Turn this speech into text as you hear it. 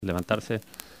Levantarse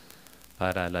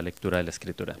para la lectura de la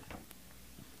Escritura.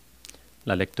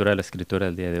 La lectura de la Escritura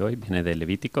del día de hoy viene de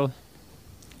Levítico,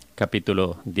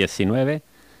 capítulo 19,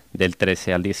 del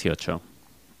 13 al 18.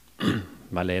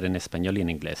 Va a leer en español y en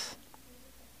inglés.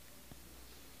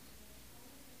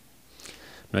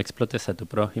 No explotes a tu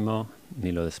prójimo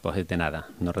ni lo despojes de nada.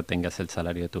 No retengas el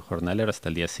salario de tu jornalero hasta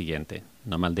el día siguiente.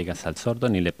 No maldigas al sordo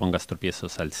ni le pongas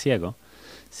tropiezos al ciego,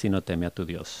 sino teme a tu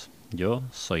Dios. Yo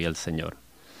soy el Señor.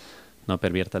 No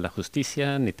perviertas la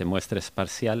justicia, ni te muestres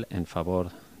parcial en favor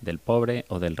del pobre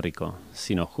o del rico,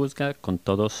 sino juzga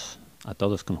a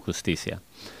todos con justicia.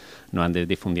 No andes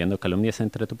difundiendo calumnias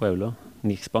entre tu pueblo,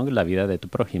 ni expongas la vida de tu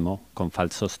prójimo con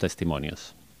falsos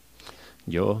testimonios.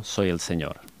 Yo soy el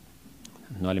Señor.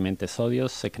 No alimentes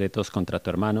odios secretos contra tu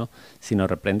hermano, sino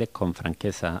reprende con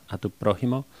franqueza a tu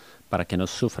prójimo para que no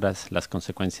sufras las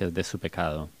consecuencias de su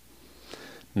pecado.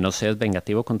 No seas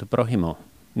vengativo con tu prójimo,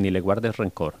 ni le guardes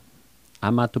rencor.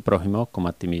 Ama a tu prójimo como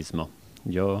a ti mismo.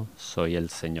 Yo soy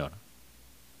el Señor.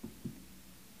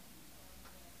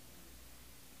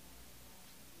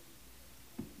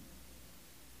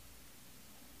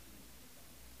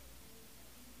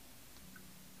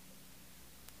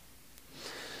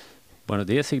 Buenos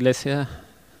días, iglesia.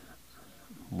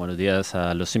 Buenos días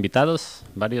a los invitados,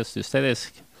 varios de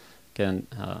ustedes que han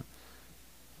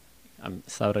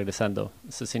estado regresando.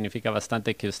 Eso significa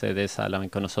bastante que ustedes hablan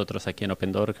con nosotros aquí en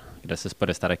Open Door. Gracias por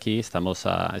estar aquí. Estamos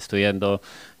estudiando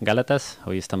Gálatas.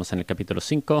 Hoy estamos en el capítulo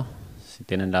 5. Si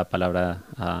tienen la palabra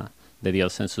de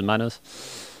Dios en sus manos.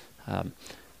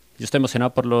 Yo estoy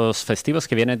emocionado por los festivos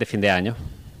que vienen de fin de año.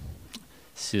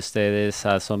 Si ustedes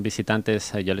son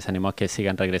visitantes, yo les animo a que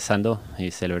sigan regresando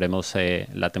y celebremos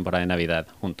la temporada de Navidad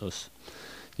juntos.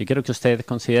 Yo quiero que usted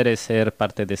considere ser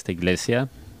parte de esta iglesia,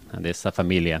 de esta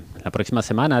familia. La próxima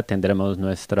semana tendremos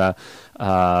nuestra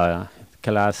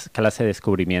clase de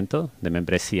descubrimiento de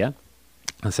membresía.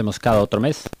 Hacemos cada otro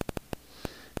mes.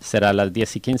 Será a las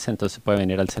 10:15, entonces puede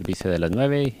venir al servicio de las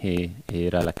 9 y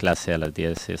ir a la clase a las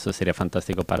 10. Eso sería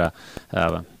fantástico para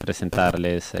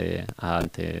presentarles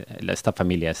ante esta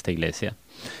familia, esta iglesia.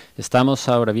 Estamos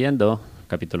ahora viendo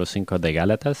capítulo 5 de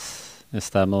Gálatas.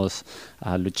 Estamos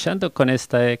luchando con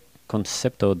este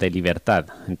concepto de libertad.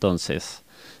 Entonces,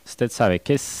 usted sabe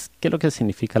qué es lo que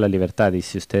significa la libertad, y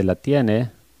si usted la tiene,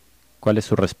 ¿cuál es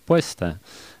su respuesta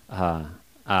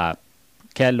a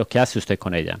qué es lo que hace usted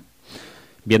con ella?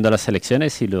 Viendo las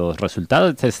elecciones y los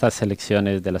resultados de estas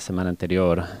elecciones de la semana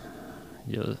anterior,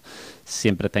 yo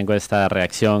siempre tengo esta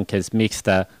reacción que es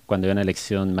mixta cuando hay una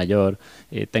elección mayor.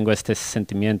 Tengo este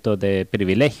sentimiento de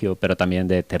privilegio, pero también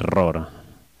de terror.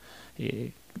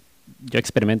 Yo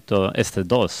experimento estos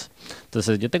dos.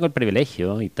 Entonces yo tengo el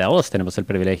privilegio, y todos tenemos el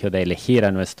privilegio de elegir a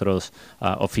nuestros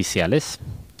oficiales.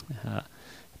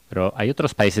 Pero hay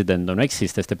otros países donde no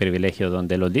existe este privilegio,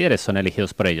 donde los líderes son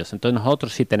elegidos por ellos. Entonces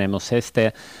nosotros sí tenemos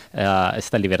esta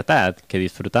libertad que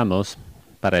disfrutamos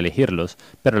para elegirlos,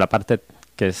 pero la parte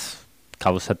que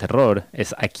causa terror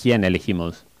es a quién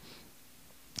elegimos.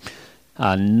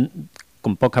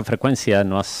 Con poca frecuencia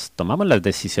tomamos las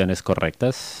decisiones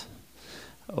correctas,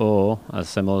 o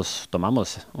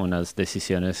tomamos unas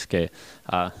decisiones que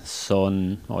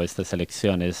estas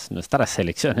elecciones, nuestras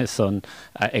elecciones son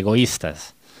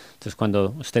egoístas. Entonces,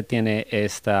 cuando usted tiene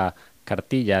esta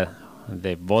cartilla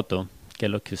de voto, ¿qué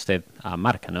es lo que usted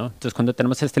marca, no? Entonces, cuando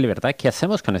tenemos esta libertad, ¿qué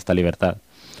hacemos con esta libertad?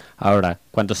 Ahora,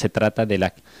 cuando se trata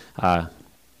de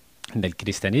del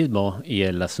cristianismo y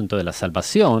el asunto de la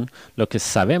salvación, lo que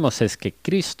sabemos es que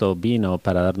Cristo vino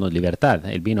para darnos libertad.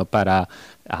 Él vino para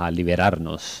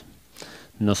liberarnos.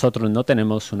 Nosotros no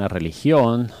tenemos una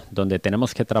religión donde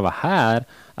tenemos que trabajar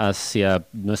hacia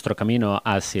nuestro camino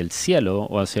hacia el cielo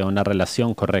o hacia una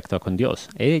relación correcta con Dios.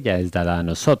 Ella es dada a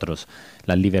nosotros.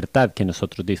 La libertad que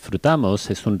nosotros disfrutamos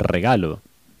es un regalo.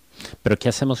 Pero ¿qué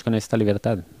hacemos con esta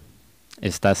libertad?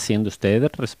 ¿Está siendo usted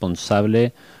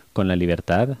responsable con la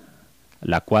libertad,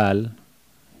 la cual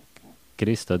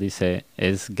Cristo dice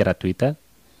es gratuita?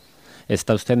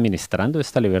 ¿Está usted ministrando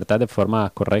esta libertad de forma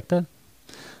correcta?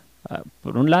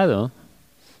 Por un lado,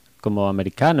 como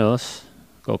americanos,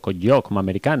 yo como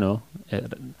americano,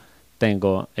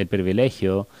 tengo el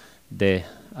privilegio de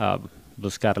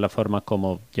buscar la forma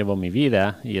como llevo mi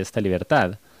vida y esta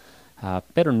libertad,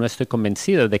 pero no estoy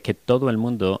convencido de que todo el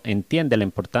mundo entiende la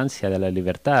importancia de la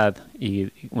libertad,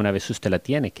 y una vez usted la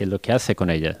tiene, ¿qué es lo que hace con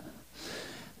ella?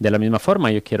 De la misma forma,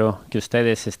 yo quiero que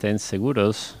ustedes estén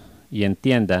seguros y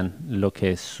entiendan lo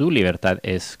que su libertad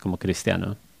es como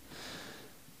cristiano.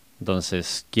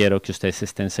 Entonces, quiero que ustedes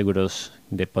estén seguros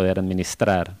de poder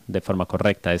administrar de forma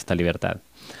correcta esta libertad.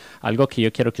 Algo que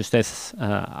yo quiero que ustedes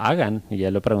hagan, y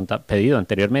ya lo he pedido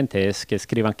anteriormente, es que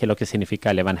escriban qué es lo que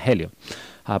significa el Evangelio.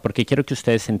 Porque quiero que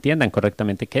ustedes entiendan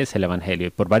correctamente qué es el Evangelio.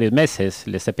 Y por varios meses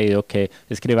les he pedido que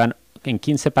escriban en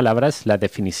 15 palabras la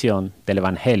definición del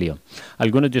Evangelio.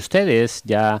 Algunos de ustedes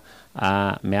ya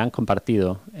me han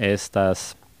compartido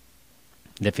estas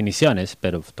definiciones,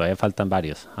 pero todavía faltan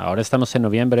varios. Ahora estamos en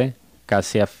noviembre,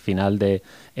 casi a final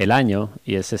del año,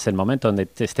 y ese es el momento donde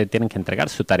ustedes tienen que entregar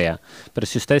su tarea. Pero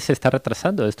si ustedes se están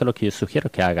retrasando, esto es lo que yo sugiero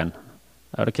que hagan.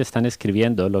 Ahora que están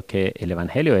escribiendo lo que el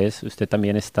Evangelio es, usted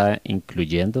también está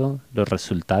incluyendo los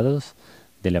resultados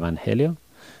del Evangelio.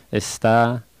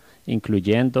 Está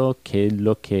incluyendo que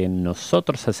lo que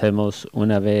nosotros hacemos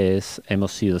una vez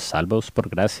hemos sido salvos por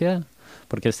gracia,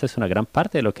 porque esta es una gran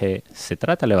parte de lo que se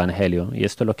trata el Evangelio. Y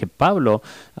esto es lo que Pablo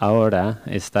ahora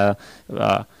está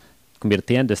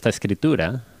convirtiendo esta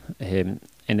escritura en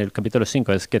el capítulo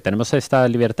 5, es que tenemos esta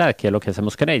libertad, que es lo que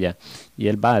hacemos con ella. Y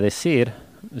él va a decir,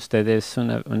 ustedes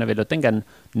una vez lo tengan,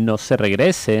 no se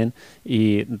regresen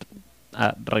y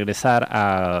a regresar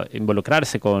a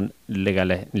involucrarse con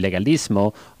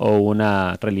legalismo o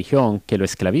una religión que lo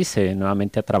esclavice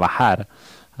nuevamente a trabajar.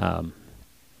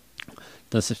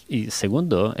 Entonces, y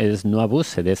segundo, es no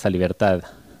abuse de esa libertad.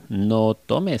 No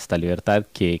tome esta libertad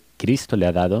que Cristo le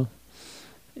ha dado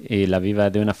y la viva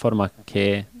de una forma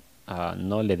que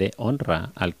no le dé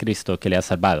honra al Cristo que le ha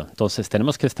salvado. Entonces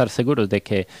tenemos que estar seguros de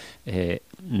que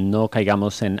no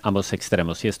caigamos en ambos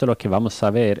extremos. Y esto es lo que vamos a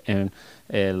ver en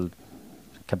el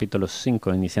capítulo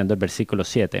 5, iniciando el versículo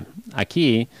 7.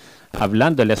 Aquí,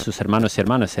 hablándole a sus hermanos y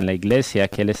hermanas en la iglesia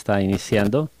que él está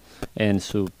iniciando en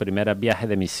su primer viaje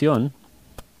de misión.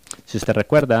 Si usted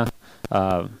recuerda,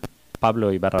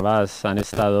 Pablo y Barrabás han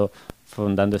estado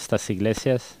fundando estas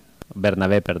iglesias,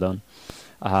 Bernabé, perdón.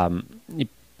 Y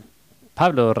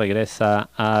Pablo regresa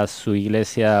a su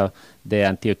iglesia de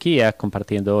Antioquía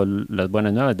compartiendo las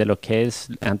buenas nuevas de lo que es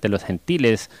ante los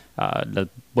gentiles, las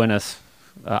buenas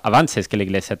avances que la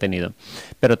iglesia ha tenido.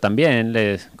 Pero también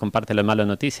les comparte las malas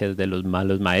noticias de los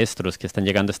malos maestros que están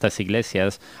llegando a estas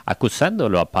iglesias,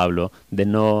 acusándolo a Pablo de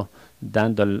no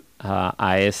dando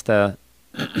a estos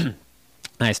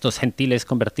gentiles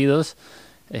convertidos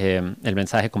el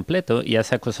mensaje completo, y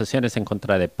hace acusaciones en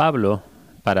contra de Pablo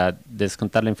para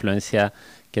descontar la influencia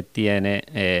que tiene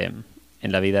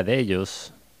en la vida de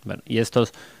ellos. Bueno, y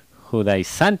estos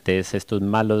judaizantes, estos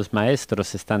malos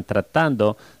maestros, están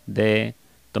tratando de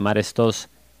tomar estos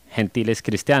gentiles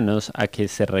cristianos a que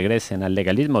se regresen al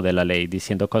legalismo de la ley,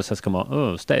 diciendo cosas como,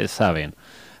 oh, ustedes saben,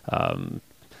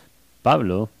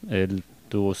 Pablo, él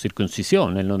tuvo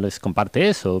circuncisión, él no les comparte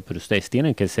eso, pero ustedes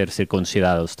tienen que ser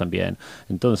circuncidados también.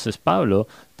 Entonces Pablo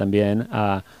también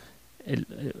él,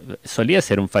 solía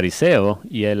ser un fariseo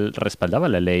y él respaldaba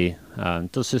la ley,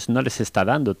 entonces no les está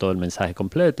dando todo el mensaje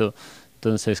completo.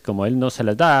 Entonces, como él no se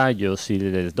les da, yo sí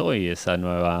les doy ese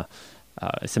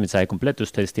mensaje completo.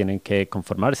 Ustedes tienen que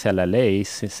conformarse a la ley,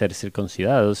 ser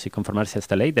circuncidados y conformarse a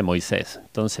esta ley de Moisés.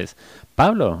 Entonces,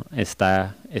 Pablo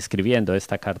está escribiendo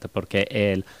esta carta porque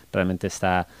él realmente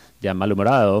está ya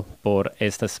malhumorado por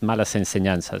estas malas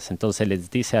enseñanzas. Entonces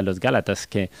les dice a los Gálatas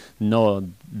que no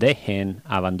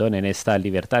abandonen esta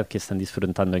libertad que están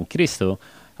disfrutando en Cristo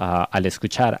al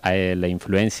escuchar a la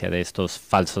influencia de estos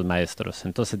falsos maestros.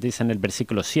 Entonces dice en el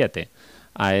versículo 7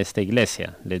 a esta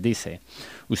iglesia, les dice,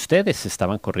 ustedes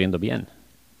estaban corriendo bien.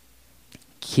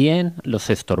 ¿Quién los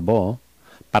estorbó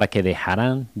para que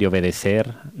dejaran de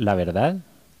obedecer la verdad?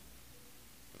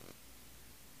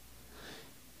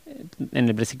 En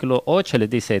el versículo 8 les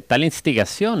dice, tal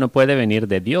instigación no puede venir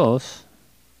de Dios,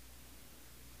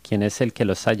 quien es el que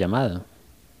los ha llamado.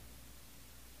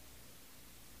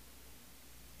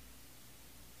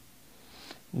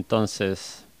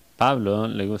 Entonces, Pablo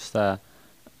le gusta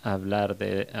hablar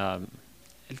de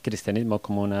el cristianismo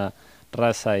como una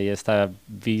raza y esta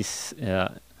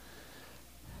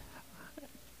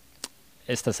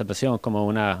salvación como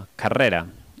una carrera.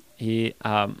 Y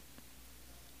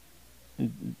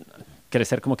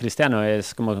crecer como cristiano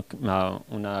es como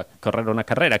correr una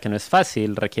carrera que no es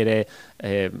fácil, requiere,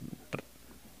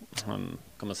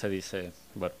 ¿cómo se dice?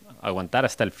 Bueno, aguantar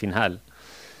hasta el final.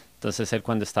 Entonces él,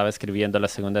 cuando estaba escribiendo la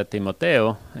segunda de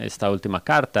Timoteo, esta última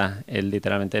carta, él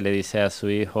literalmente le dice a su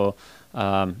hijo,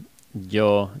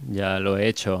 yo ya lo he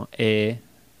hecho,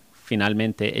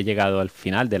 finalmente he llegado al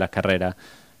final de la carrera,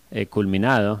 he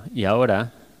culminado y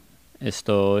ahora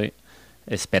estoy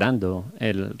esperando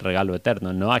el regalo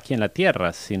eterno, no aquí en la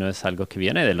tierra, sino es algo que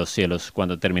viene de los cielos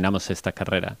cuando terminamos esta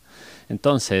carrera.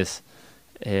 Entonces,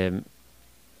 le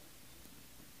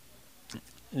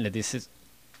dices,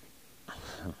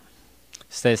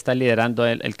 usted está liderando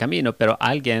el camino, pero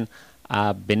alguien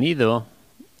ha venido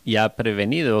y ha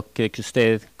prevenido que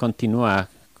usted continúa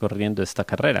corriendo esta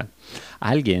carrera.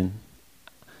 Alguien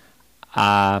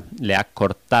le ha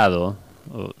cortado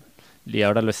y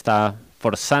ahora lo está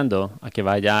forzando a que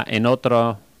vaya en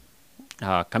otro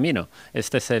camino.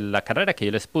 Esta es la carrera que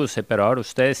yo les puse, pero ahora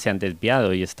ustedes se han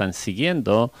desviado y están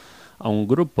siguiendo a un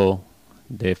grupo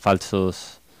de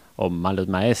falsos o malos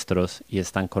maestros y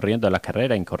están corriendo la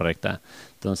carrera incorrecta.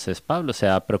 Entonces Pablo se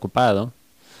ha preocupado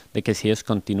de que si ellos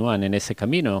continúan en ese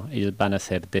camino, ellos van a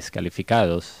ser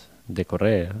descalificados de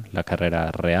correr la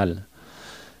carrera real.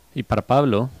 Y para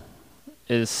Pablo,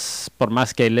 por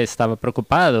más que él estaba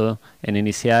preocupado en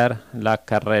iniciar la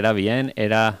carrera bien,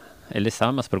 él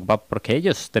estaba más preocupado porque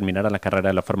ellos terminaran la carrera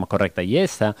de la forma correcta. Y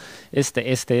este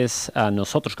es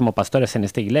nosotros como pastores en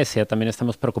esta iglesia también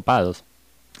estamos preocupados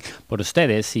por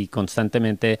ustedes y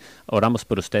constantemente oramos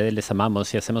por ustedes, les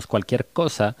amamos y hacemos cualquier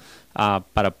cosa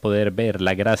para poder ver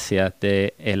la gracia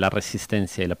de la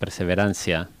resistencia y la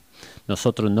perseverancia.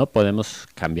 Nosotros no podemos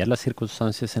cambiar las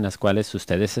circunstancias en las cuales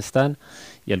ustedes están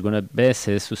y algunas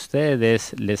veces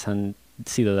ustedes les han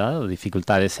sido dado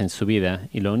dificultades en su vida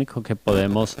y lo único que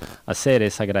podemos hacer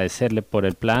es agradecerle por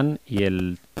el plan y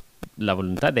la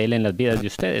voluntad de Él en las vidas de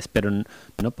ustedes, pero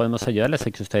no podemos ayudarles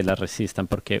a que ustedes la resistan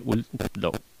porque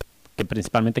lo que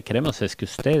principalmente queremos es que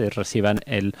ustedes reciban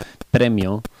el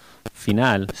premio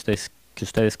final, que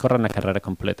ustedes corran la carrera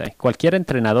completa. Y cualquier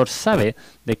entrenador sabe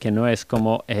de que no es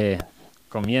como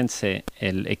comience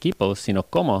el equipo, sino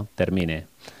cómo termine.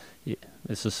 Y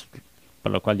eso es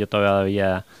por lo cual yo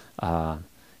todavía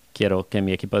quiero que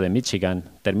mi equipo de Michigan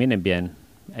termine bien.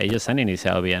 Ellos han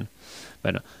iniciado bien.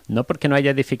 Bueno, no porque no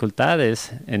haya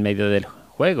dificultades en medio del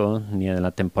juego ni en la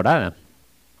temporada,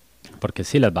 porque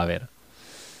sí las va a haber.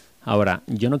 Ahora,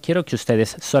 yo no quiero que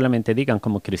ustedes solamente digan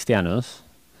como cristianos,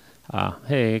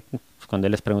 cuando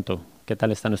les pregunto, ¿qué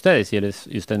tal están ustedes? Y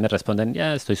ustedes me responden,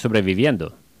 ya estoy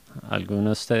sobreviviendo. A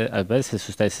veces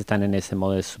ustedes están en ese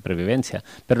modo de supervivencia,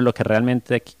 pero lo que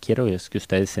realmente quiero es que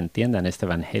ustedes entiendan este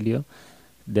evangelio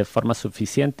de forma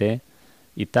suficiente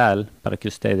y tal para que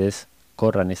ustedes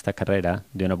corran esta carrera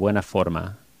de una buena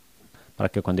forma, para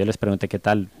que cuando yo les pregunte qué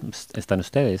tal están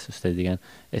ustedes digan,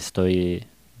 estoy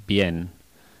bien,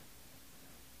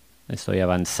 estoy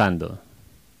avanzando,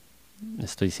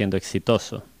 estoy siendo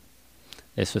exitoso.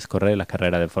 Eso es correr la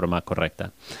carrera de forma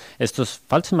correcta. Estos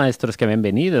falsos maestros que habían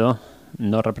venido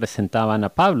no representaban a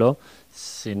Pablo,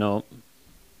 sino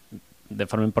de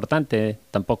forma importante,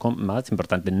 tampoco más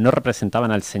importante, no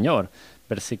representaban al Señor.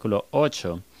 Versículo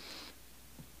 8.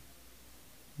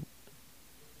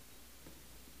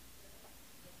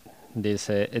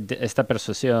 Dice, esta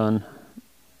persuasión,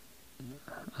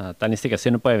 tal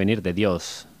instigación no puede venir de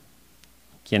Dios.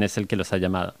 ¿Quién es el que los ha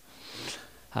llamado?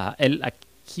 Él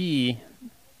aquí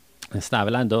está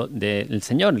hablando del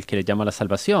Señor, el que le llama a la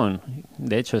salvación.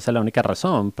 De hecho, esa es la única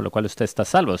razón por la cual usted está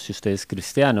salvo. Si usted es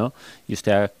cristiano y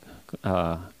usted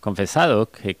ha confesado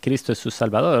que Cristo es su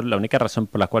Salvador, la única razón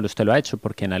por la cual usted lo ha hecho,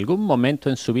 porque en algún momento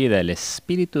en su vida el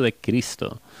Espíritu de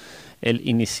Cristo, Él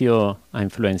inició a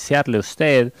influenciarle a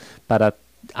usted para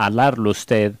alarlo a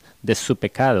usted de su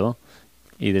pecado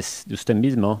y de usted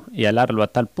mismo y alarlo a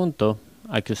tal punto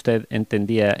a que usted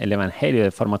entendía el Evangelio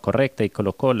de forma correcta y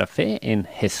colocó la fe en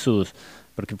Jesús,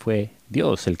 porque fue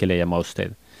Dios el que le llamó a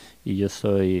usted. Y yo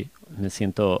me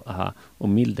siento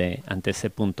humilde ante ese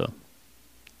punto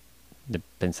de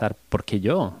pensar, ¿por qué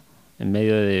yo? En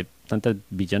medio de tantas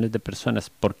billones de personas,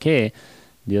 ¿por qué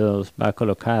Dios va a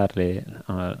colocarle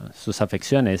sus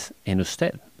afecciones en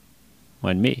usted o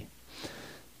en mí?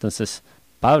 Entonces,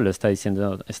 Pablo está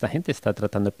diciendo, esta gente está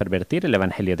tratando de pervertir el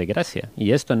evangelio de gracia.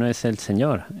 Y esto no es el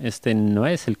Señor. Este no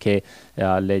es el que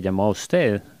le llamó a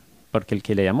usted. Porque el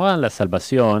que le llamó a la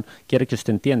salvación quiere que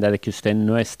usted entienda de que usted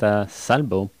no está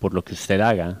salvo por lo que usted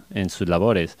haga en sus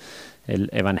labores. El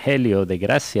evangelio de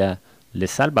gracia le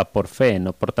salva por fe,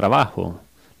 no por trabajo.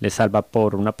 Le salva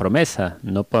por una promesa,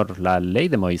 no por la ley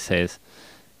de Moisés.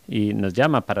 Y nos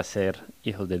llama para ser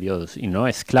hijos de Dios y no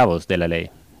esclavos de la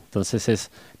ley. Entonces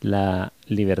es la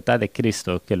libertad de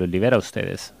Cristo que los libera a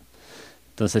ustedes.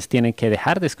 Entonces tienen que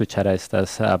dejar de escuchar a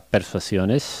estas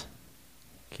persuasiones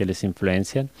que les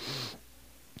influencian.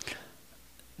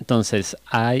 Entonces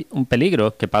hay un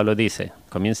peligro que Pablo dice.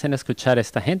 Comiencen a escuchar a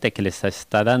esta gente que les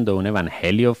está dando un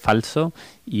evangelio falso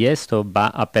y esto va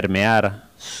a permear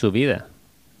su vida.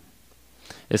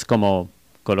 Es como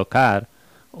colocar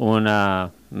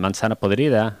una manzana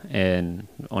podrida en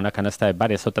una canasta de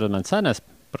varias otras manzanas,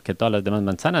 porque todas las demás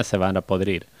manzanas se van a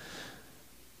podrir.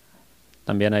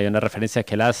 También hay una referencia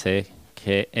que él hace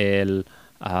que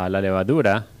la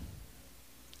levadura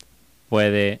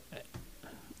puede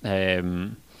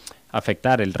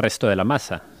afectar el resto de la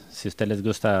masa. Si a ustedes les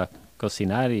gusta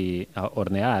cocinar y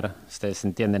hornear, ustedes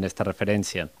entienden esta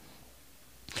referencia.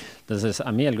 Entonces,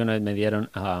 a mí alguna vez me dieron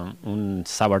un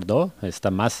sourdough,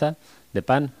 esta masa de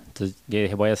pan. Entonces, yo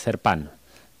dije, voy a hacer pan.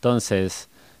 Entonces,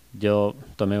 yo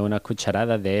tomé una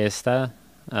cucharada de esta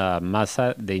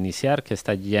masa de iniciar que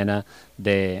está llena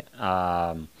de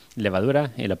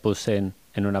levadura y la puse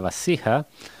en una vasija.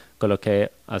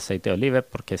 Coloqué aceite de oliva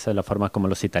porque esa es la forma como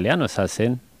los italianos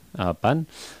hacen pan,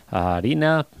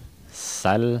 harina,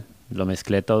 sal, lo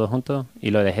mezclé todo junto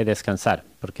y lo dejé descansar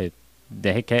porque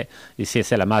dejé que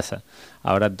hiciese la masa.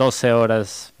 Ahora 12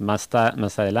 horas más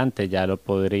adelante ya lo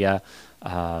podría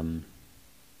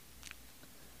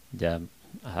ya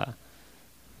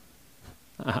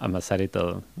amasar y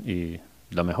todo. Y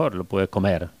lo mejor, lo pude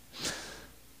comer.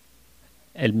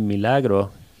 El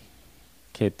milagro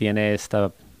que tiene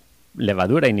esta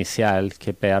levadura inicial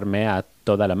que permea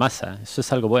toda la masa, eso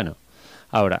es algo bueno.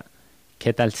 Ahora,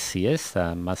 ¿qué tal si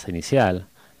esta masa inicial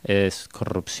es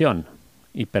corrupción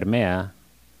y permea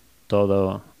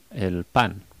todo el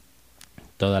pan,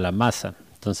 toda la masa?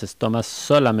 Entonces tomas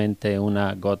solamente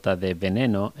una gota de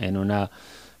veneno en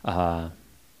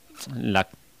la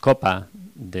copa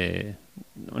de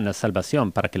una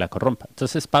salvación para que la corrompa.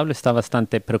 Entonces Pablo está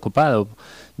bastante preocupado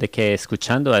de que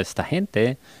escuchando a esta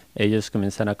gente, ellos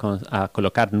comienzan a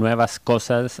colocar nuevas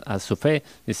cosas a su fe.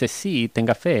 Dice, sí,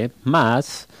 tenga fe,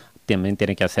 más también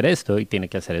tiene que hacer esto y tiene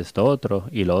que hacer esto otro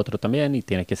y lo otro también y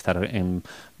tiene que estar en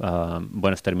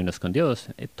buenos términos con Dios.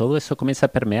 Todo eso comienza a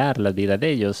permear la vida de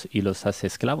ellos y los hace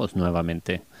esclavos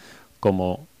nuevamente,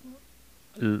 como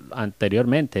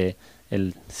anteriormente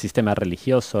el sistema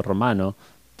religioso romano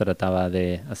trataba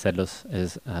de hacerlos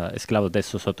esclavos de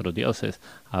esos otros dioses.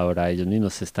 Ahora ellos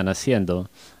mismos se están haciendo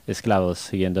esclavos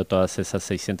siguiendo todas esas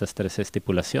 613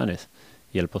 estipulaciones.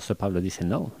 Y el apóstol Pablo dice,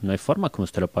 no hay forma como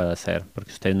usted lo pueda hacer,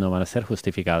 porque ustedes no van a ser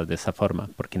justificados de esa forma,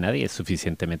 porque nadie es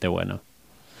suficientemente bueno.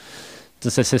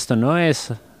 Entonces esto no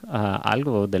es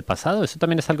algo del pasado, eso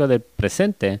también es algo del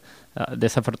presente.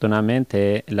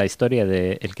 Desafortunadamente la historia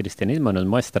del cristianismo nos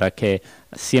muestra que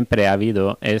siempre ha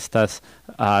habido estas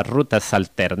rutas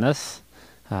alternas.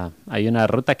 Hay una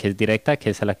ruta que es directa,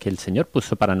 que es la que el Señor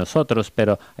puso para nosotros,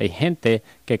 pero hay gente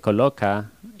que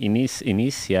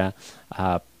inicia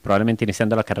probablemente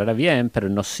iniciando la carrera bien, pero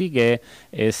no sigue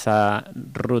esa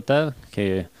ruta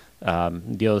que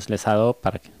Dios les ha dado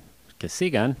para que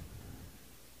sigan,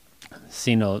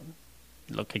 sino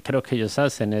lo que creo que ellos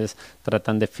hacen es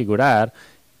tratan de figurar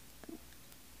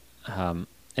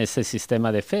ese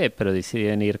sistema de fe, pero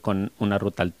deciden ir con una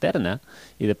ruta alterna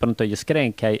y de pronto ellos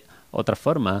creen que hay otra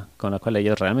forma con la cual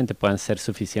ellos realmente puedan ser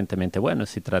suficientemente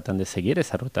buenos y tratan de seguir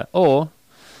esa ruta. O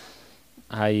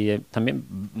hay también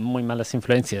muy malas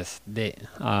influencias de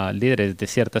líderes de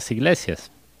ciertas iglesias.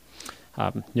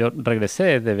 Yo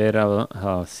regresé de ver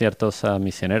a ciertos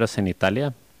misioneros en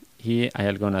Italia y hay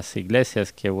algunas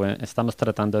iglesias que estamos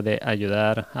tratando de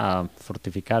ayudar a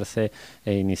fortificarse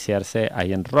e iniciarse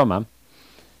ahí en Roma.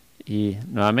 Y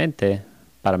nuevamente,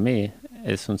 para mí,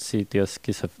 es un sitio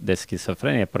de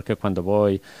esquizofrenia porque cuando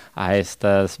voy a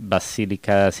estas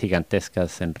basílicas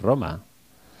gigantescas en Roma,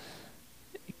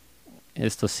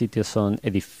 estos sitios son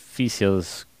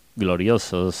edificios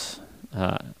gloriosos,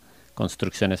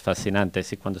 construcciones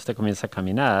fascinantes, y cuando usted comienza a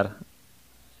caminar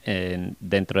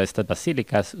dentro de estas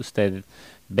basílicas, usted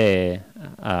ve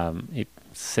y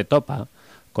se topa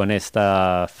con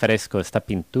esta fresco, esta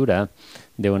pintura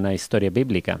de una historia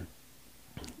bíblica.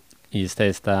 Y usted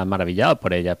está maravillado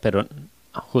por ella, pero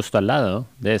justo al lado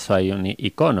de eso hay un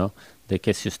icono de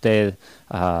que si usted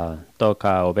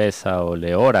toca o besa o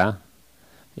le ora,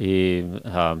 y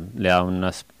le da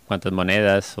unas cuantas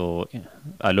monedas o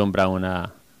alumbra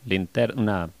una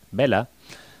vela,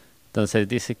 entonces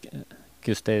dice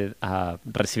que usted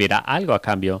recibirá algo a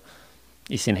cambio,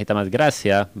 y si necesita más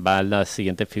gracia va a la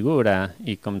siguiente figura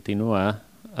y continúa,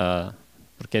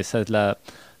 porque esa es la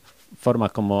forma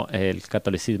como el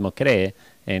catolicismo cree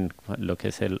en lo que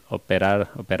es el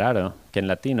operaro, que en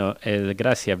latino el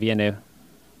gracia viene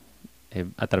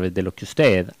a través de lo que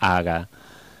usted haga.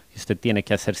 Y usted tiene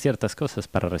que hacer ciertas cosas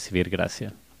para recibir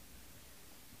gracia.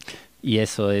 Y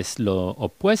eso es lo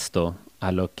opuesto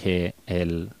a lo que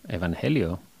el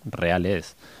evangelio real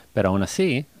es. Pero aún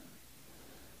así,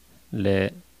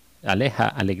 le aleja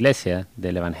a la iglesia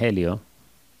del evangelio,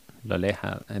 lo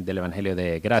aleja del evangelio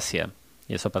de gracia.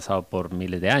 Y eso ha pasado por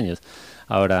miles de años.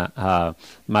 Ahora,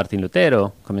 Martín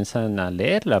Lutero comienzan a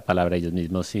leer la palabra ellos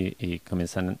mismos y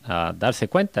comienzan a darse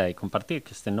cuenta y compartir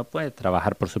que usted no puede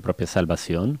trabajar por su propia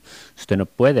salvación, usted no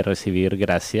puede recibir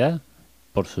gracia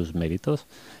por sus méritos,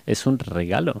 es un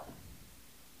regalo.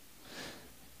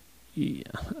 y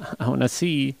aún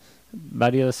así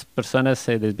varias personas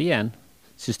se desvían.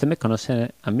 Si usted me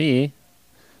conoce a mí,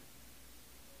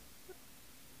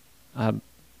 ah,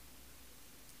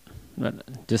 bueno,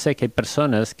 yo sé que hay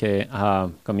personas que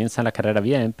comienzan la carrera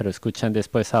bien, pero escuchan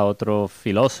después a otro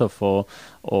filósofo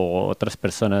o otras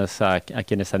personas a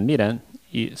quienes admiran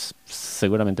y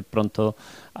seguramente pronto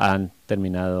han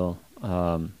terminado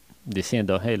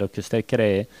diciendo, hey, lo que usted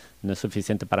cree no es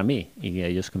suficiente para mí, y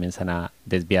ellos comienzan a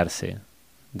desviarse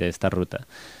de esta ruta.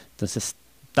 Entonces,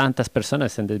 tantas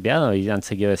personas se han desviado y han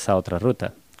seguido esa otra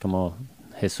ruta. Como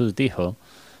Jesús dijo,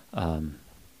 um,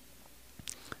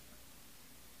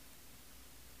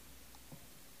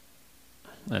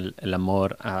 el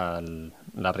amor a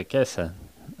la riqueza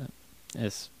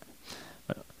es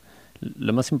bueno,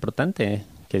 lo más importante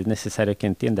que es necesario que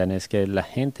entiendan es que la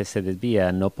gente se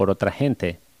desvía no por otra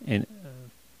gente.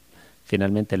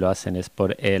 Finalmente lo hacen es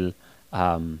por el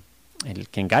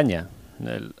que engaña,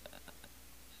 el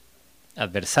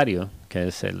adversario, que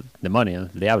es el demonio,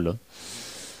 el diablo.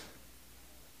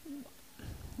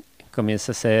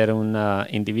 Comienza a ser un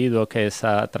individuo que es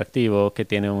atractivo, que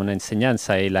tiene una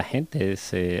enseñanza y la gente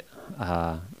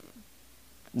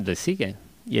le sigue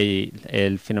y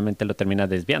él finalmente lo termina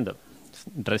desviando.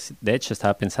 De hecho,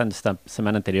 estaba pensando esta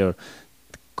semana anterior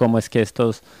cómo es que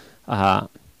estos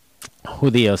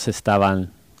judíos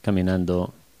estaban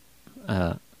caminando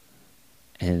al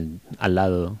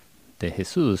lado de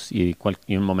Jesús y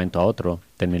un momento a otro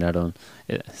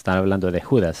están hablando de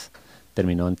Judas,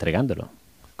 terminó entregándolo.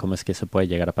 ¿Cómo es que eso puede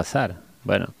llegar a pasar?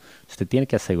 Bueno, usted tiene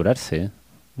que asegurarse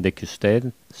de que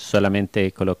usted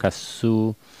solamente coloca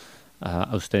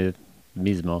a usted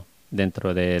mismo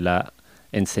dentro de la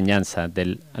enseñanza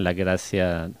de la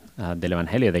gracia, del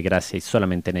Evangelio de gracia y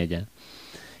solamente en ella.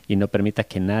 Y no permita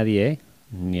que nadie,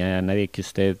 ni a nadie que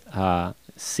usted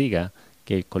siga,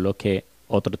 que coloque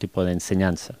otro tipo de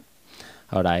enseñanza.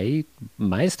 Ahora, hay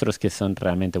maestros que son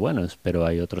realmente buenos, pero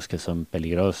hay otros que son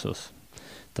peligrosos.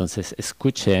 Entonces,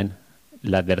 escuchen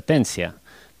la advertencia.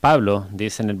 Pablo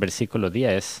dice en el versículo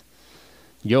 10,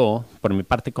 yo, por mi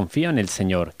parte, confío en el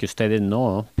Señor, que ustedes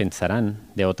no pensarán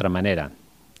de otra manera.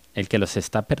 El que los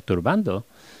está perturbando,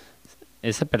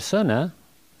 esa persona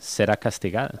será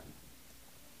castigada.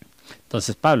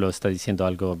 Entonces Pablo está diciendo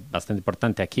algo bastante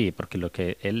importante aquí, porque lo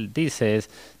que él dice es,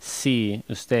 si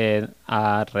usted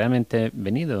ha realmente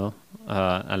venido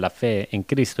a la fe en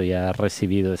Cristo y ha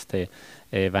recibido este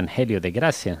evangelio de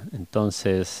gracia,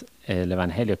 entonces el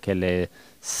evangelio que le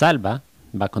salva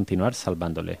va a continuar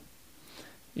salvándole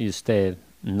y usted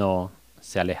no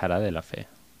se alejará de la fe.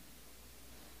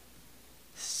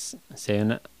 Si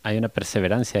hay una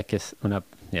perseverancia que es una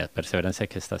perseverancia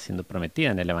que está siendo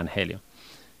prometida en el evangelio.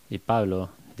 Y Pablo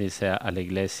dice a la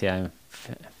iglesia en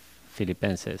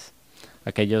Filipenses,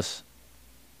 aquellos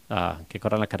que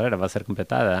corran la carrera va a ser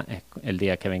completada el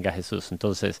día que venga Jesús.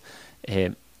 Entonces,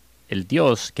 el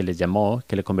Dios que les llamó,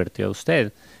 que le convirtió a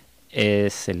usted,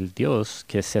 es el Dios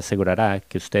que se asegurará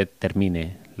que usted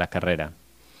termine la carrera.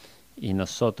 Y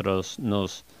nosotros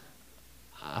nos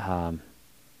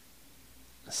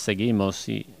seguimos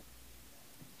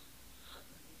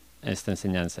esta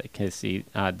enseñanza, que si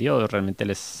Dios realmente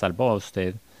les salvó a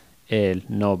usted, Él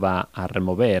no va a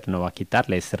remover, no va a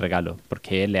quitarle ese regalo,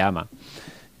 porque Él le ama.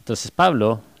 Entonces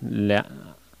Pablo le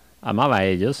amaba a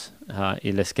ellos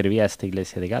y le escribía a esta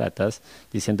iglesia de Gálatas,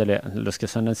 diciéndole a los que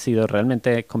han sido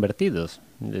realmente convertidos,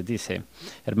 les dice,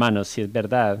 hermanos, si es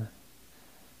verdad,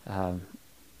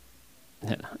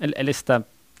 él está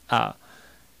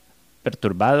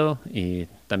perturbado y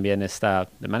también está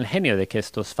de mal genio de que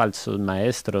estos falsos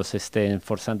maestros estén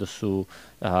forzando su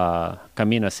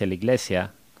camino hacia la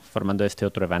iglesia, formando este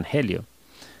otro evangelio.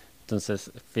 Entonces,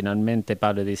 finalmente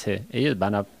Pablo dice, ellos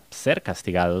van a ser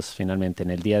castigados finalmente en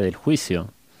el día del juicio.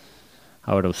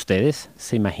 Ahora, ¿ustedes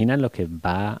se imaginan lo que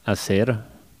va a hacer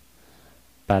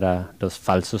para los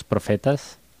falsos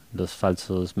profetas, los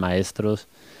falsos maestros,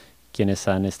 quienes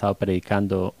han estado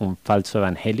predicando un falso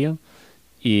evangelio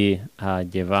y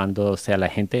llevándose a la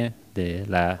gente de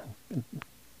la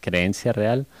creencia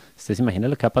real? ¿Ustedes se imaginan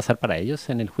lo que va a pasar para ellos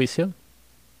en el juicio?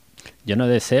 Yo no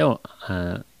deseo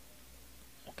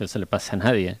que eso le pase a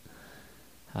nadie,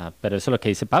 pero eso es lo que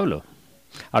dice Pablo.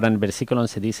 Ahora en el versículo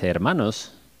 11 dice,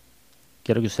 hermanos,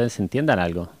 quiero que ustedes entiendan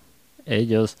algo.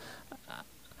 Ellos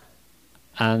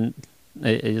han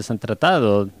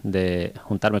tratado de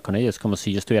juntarme con ellos como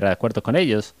si yo estuviera de acuerdo con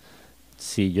ellos.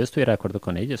 Si yo estuviera de acuerdo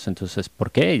con ellos, entonces,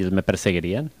 ¿por qué ellos me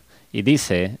perseguirían? Y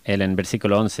dice él en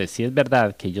versículo 11, si es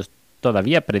verdad que yo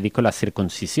todavía predico la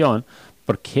circuncisión,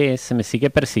 ¿por qué se me sigue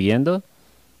persiguiendo?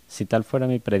 Si tal fuera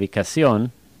mi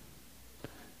predicación,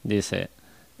 dice,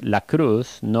 la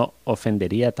cruz no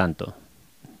ofendería tanto.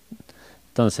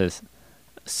 Entonces,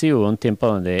 sí hubo un tiempo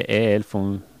donde él fue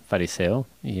un fariseo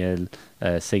y él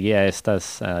seguía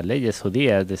estas leyes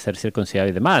judías de ser circuncidado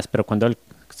y demás, pero cuando él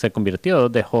se convirtió,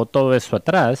 dejó todo eso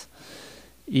atrás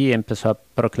y empezó a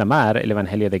proclamar el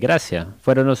Evangelio de gracia.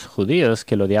 Fueron los judíos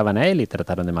que lo odiaban a él y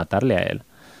trataron de matarle a él.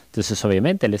 Entonces,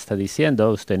 obviamente, él está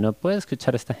diciendo, usted no puede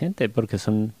escuchar a esta gente porque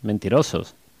son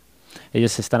mentirosos.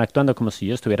 Ellos están actuando como si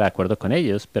yo estuviera de acuerdo con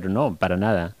ellos, pero no, para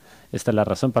nada. Esta es la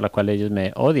razón por la cual ellos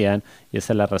me odian y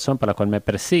esta es la razón por la cual me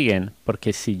persiguen,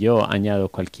 porque si yo añado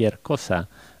cualquier cosa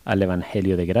al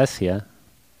Evangelio de gracia,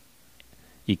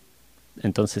 y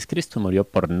entonces Cristo murió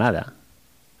por nada.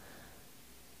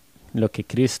 Lo que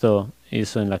Cristo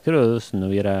hizo en la cruz no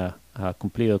hubiera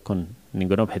cumplido con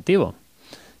ningún objetivo.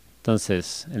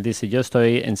 Entonces, él dice, yo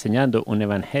estoy enseñando un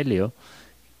evangelio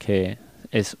que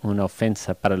es una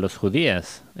ofensa para los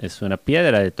judíos, es una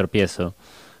piedra de tropiezo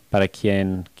para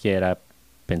quien quiera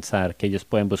pensar que ellos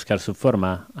pueden buscar su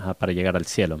forma para llegar al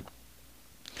cielo.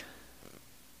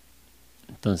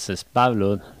 Entonces,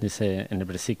 Pablo dice en el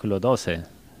versículo 12,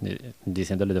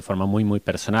 diciéndole de forma muy, muy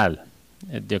personal,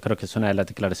 yo creo que es una de las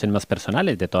declaraciones más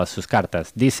personales de todas sus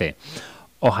cartas, dice,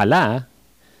 ojalá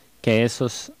que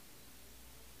esos...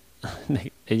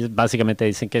 Ellos básicamente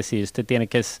dicen que si usted tiene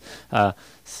que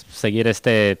seguir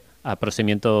este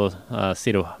procedimiento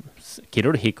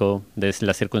quirúrgico de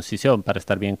la circuncisión para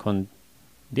estar bien con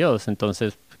Dios,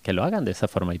 entonces que lo hagan de esa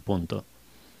forma y punto.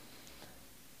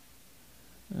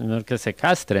 No que se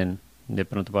castren, de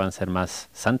pronto puedan ser más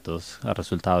santos al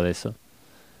resultado de eso.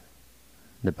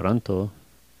 De pronto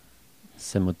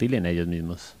se mutilen ellos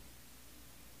mismos.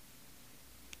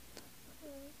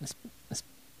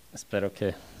 Espero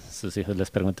que sus hijos les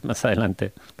pregunten más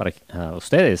adelante a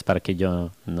ustedes para que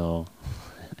yo no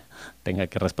tenga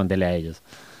que responderle a ellos.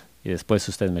 Y después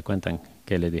ustedes me cuentan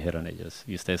qué les dijeron ellos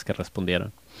y ustedes qué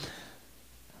respondieron.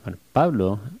 Bueno,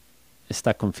 Pablo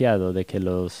está confiado de que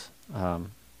los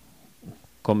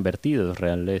convertidos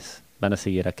reales van a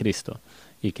seguir a Cristo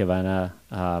y que van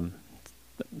a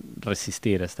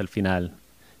resistir hasta el final.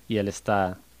 Y él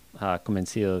está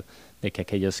convencido de que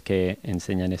aquellos que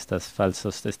enseñan estos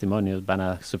falsos testimonios van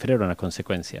a sufrir una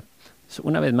consecuencia.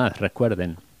 Una vez más,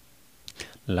 recuerden,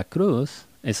 la cruz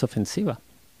es ofensiva.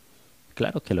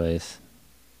 Claro que lo es.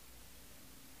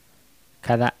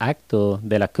 Cada acto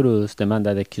de la cruz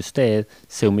demanda de que usted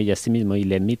se humille a sí mismo y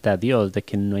le admita a Dios de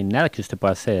que no hay nada que usted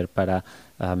pueda hacer para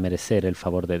merecer el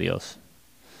favor de Dios.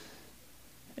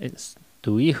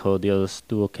 Tu hijo, Dios,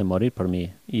 tuvo que morir por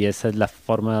mí. Y esa es la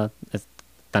forma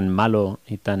tan malo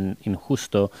y tan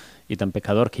injusto y tan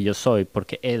pecador que yo soy,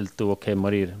 porque Él tuvo que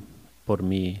morir por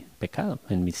mi pecado,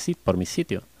 por mi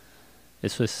sitio.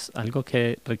 Eso es algo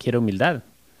que requiere humildad.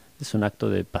 Es un acto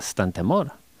de bastante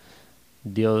amor.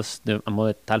 Dios amó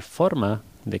de tal forma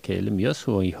de que Él envió a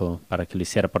su Hijo para que lo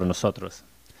hiciera por nosotros.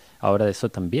 Ahora eso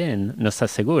también nos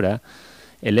asegura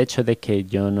el hecho de que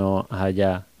yo no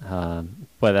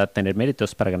pueda tener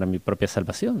méritos para ganar mi propia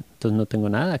salvación. Entonces no tengo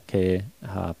nada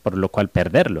por lo cual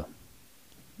perderlo.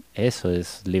 Eso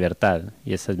es libertad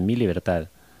y esa es mi libertad.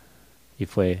 Y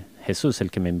fue Jesús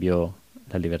el que me envió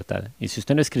la libertad. Y si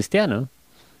usted no es cristiano,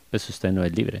 pues usted no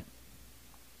es libre.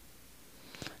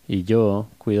 Y yo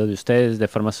cuido de ustedes de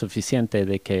forma suficiente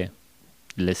de que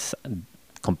les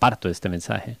comparto este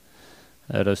mensaje.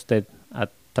 Ahora usted ha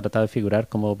tratado de figurar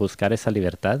cómo buscar esa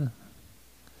libertad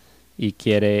y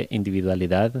quiere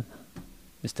individualidad.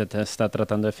 Usted está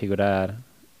tratando de figurar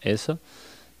eso.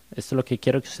 Esto es lo que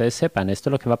quiero que ustedes sepan. Esto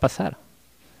es lo que va a pasar.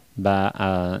 Va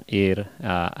a ir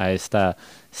a esta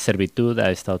servitud,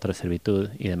 a esta otra servitud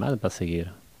y demás va a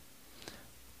seguir.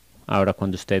 Ahora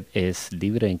cuando usted es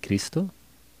libre en Cristo,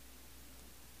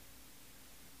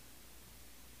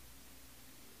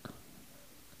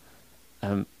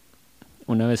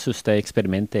 una vez usted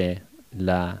experimente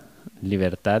la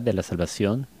libertad de la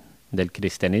salvación del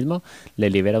cristianismo, le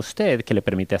libera a usted, que le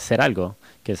permite hacer algo,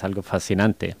 que es algo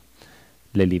fascinante.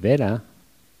 Le libera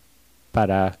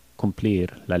para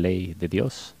cumplir la ley de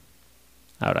Dios.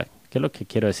 Ahora, ¿qué es lo que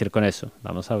quiero decir con eso?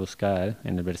 Vamos a buscar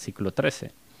en el versículo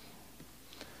 13.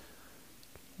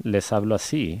 Les hablo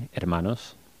así,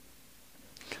 hermanos,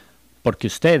 porque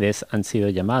ustedes han sido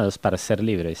llamados para ser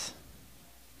libres,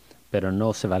 pero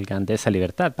no se valgan de esa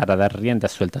libertad para dar rienda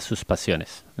suelta a sus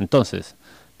pasiones. Entonces,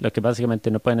 lo que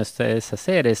básicamente no pueden ustedes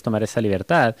hacer es tomar esa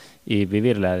libertad y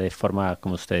vivirla de forma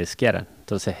como ustedes quieran.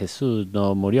 Entonces Jesús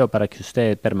no murió para que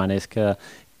usted permanezca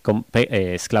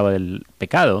esclavo del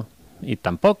pecado, y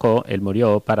tampoco Él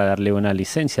murió para darle una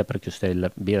licencia para que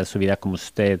usted viva su vida como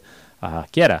usted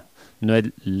quiera. No es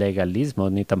legalismo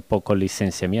ni tampoco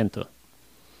licenciamiento.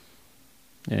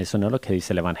 Eso no es lo que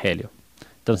dice el Evangelio.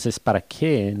 Entonces, ¿para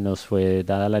qué nos fue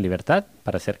dada la libertad?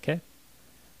 ¿Para hacer qué?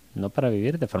 No para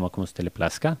vivir de forma como a usted le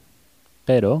plazca,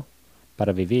 pero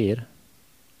para vivir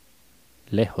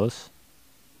lejos,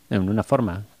 en una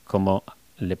forma como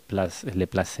le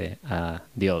place a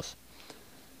Dios.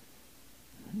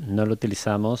 No lo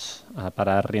utilizamos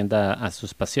para dar rienda a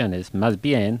sus pasiones, más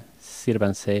bien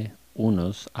sírvanse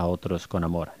unos a otros con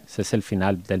amor. Ese es el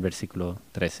final del versículo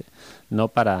 13. No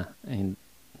para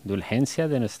indulgencia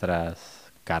de nuestras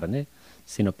carnes,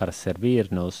 sino para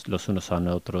servirnos los unos a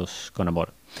otros con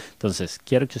amor. Entonces,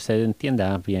 quiero que usted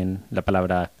entienda bien la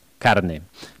palabra carne.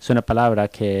 Es una palabra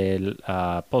que el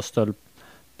apóstol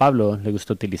Pablo le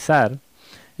gusta utilizar.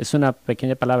 Es una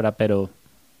pequeña palabra, pero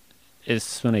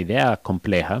es una idea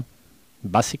compleja.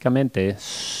 Básicamente,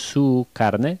 su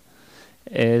carne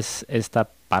es esta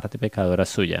parte pecadora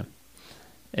suya.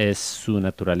 Es su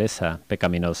naturaleza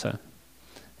pecaminosa.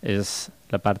 Es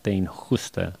la parte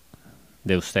injusta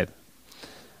de usted.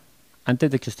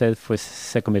 Antes de que usted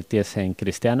se convirtiese en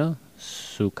cristiano,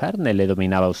 su carne le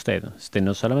dominaba a usted. Usted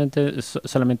no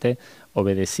solamente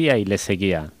obedecía y le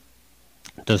seguía.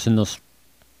 Entonces,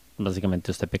 básicamente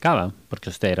usted pecaba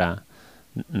porque usted era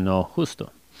no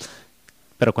justo.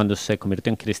 Pero cuando se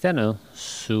convirtió en cristiano,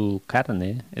 su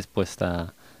carne es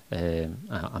puesta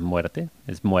a muerte,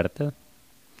 es muerta.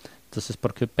 Entonces,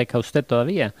 ¿por qué peca usted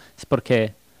todavía? Es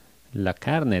porque la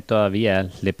carne todavía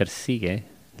le persigue,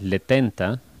 le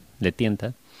tienta,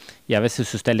 y a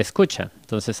veces usted le escucha.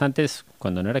 Entonces, antes,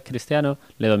 cuando no era cristiano,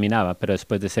 le dominaba, pero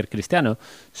después de ser cristiano,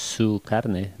 su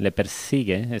carne le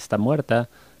persigue, está muerta,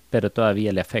 pero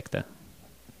todavía le afecta.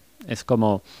 Es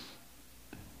como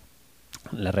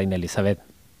la reina Elizabeth,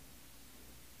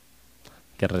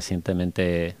 que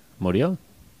recientemente murió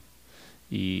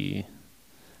y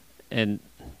en,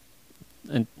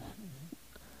 en,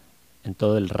 en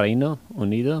todo el Reino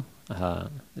Unido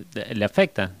le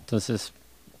afecta. Entonces,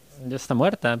 ya está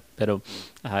muerta, pero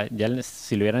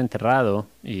si lo hubieran enterrado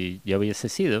y ya hubiese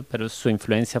sido, pero su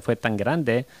influencia fue tan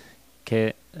grande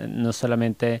que no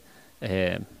solamente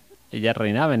ella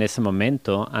reinaba en ese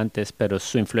momento antes, pero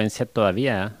su influencia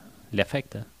todavía le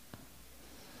afecta.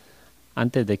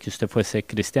 Antes de que usted fuese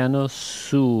cristiano,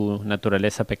 su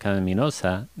naturaleza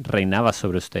pecaminosa reinaba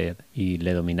sobre usted y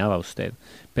le dominaba a usted.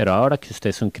 Pero ahora que usted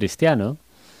es un cristiano,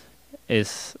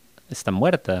 está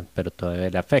muerta, pero todavía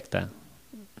le afecta.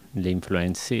 Le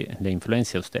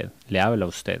influencia a usted, le habla a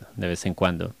usted de vez en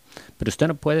cuando. Pero usted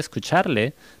no puede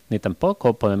escucharle, ni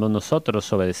tampoco podemos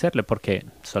nosotros obedecerle, porque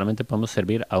solamente podemos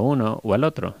servir a uno o al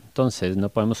otro. Entonces no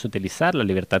podemos utilizar la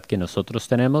libertad que nosotros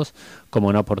tenemos como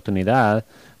una oportunidad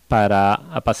para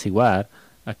apaciguar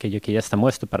aquello que ya está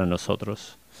muerto para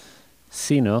nosotros,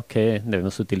 sino que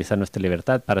debemos utilizar nuestra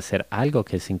libertad para hacer algo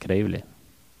que es increíble.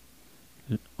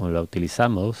 O la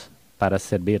utilizamos para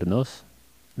servirnos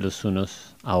los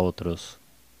unos a otros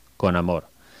con amor.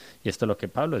 Y esto es lo que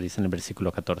Pablo dice en el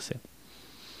versículo 14.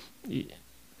 Y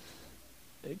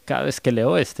cada vez que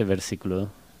leo este versículo,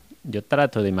 yo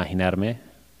trato de imaginarme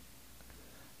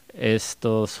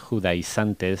estos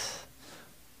judaizantes,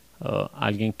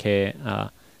 alguien que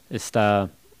está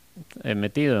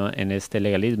metido en este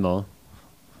legalismo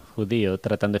judío,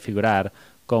 tratando de figurar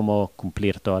cómo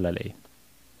cumplir toda la ley.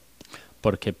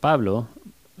 Porque Pablo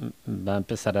va a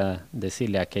empezar a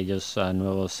decirle a aquellos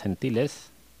nuevos gentiles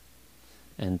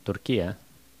en Turquía,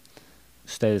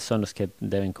 ustedes son los que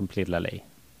deben cumplir la ley.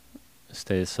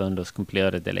 Ustedes son los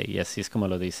cumplidores de ley. Y así es como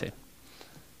lo dice.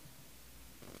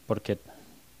 Porque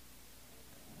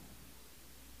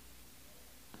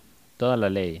toda la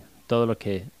ley, todo lo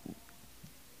que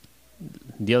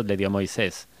Dios le dio a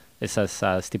Moisés, esas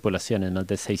estipulaciones, más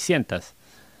de 600,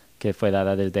 que fue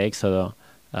dada desde Éxodo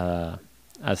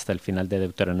hasta el final de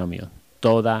Deuteronomio.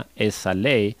 Toda esa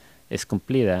ley es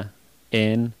cumplida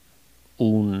en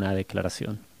una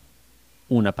declaración,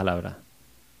 una palabra.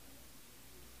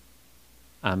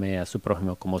 Ame a su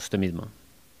prójimo como usted mismo.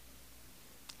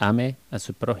 Ame a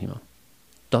su prójimo.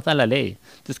 Toda la ley.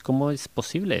 Entonces, ¿cómo es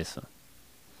posible eso?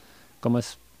 ¿Cómo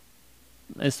es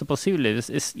esto posible?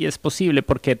 Y es posible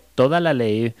porque toda la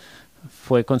ley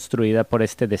fue construida por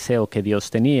este deseo que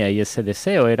Dios tenía, y ese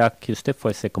deseo era que usted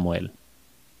fuese como Él.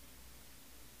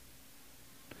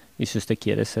 Y si usted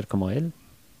quiere ser como Él,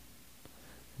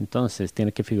 entonces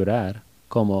tiene que figurar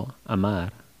cómo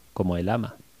amar como Él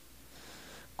ama.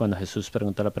 Cuando Jesús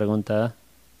preguntó la pregunta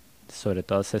sobre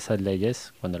todas esas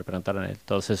leyes, cuando le preguntaron a Él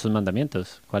todos esos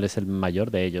mandamientos, ¿cuál es el mayor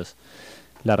de ellos?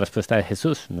 La respuesta de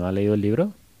Jesús: ¿no ha leído el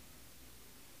libro?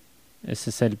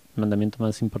 Ese es el mandamiento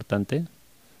más importante.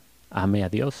 Ame a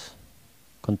Dios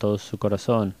con todo su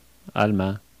corazón,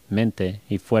 alma, mente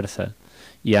y fuerza,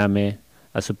 y ame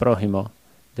a su prójimo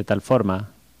de tal forma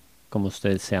como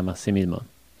usted se ama a sí mismo.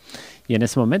 Y en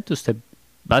ese momento usted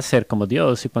va a ser como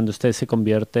Dios, y cuando usted se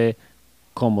convierte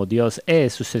como Dios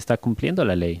es, usted está cumpliendo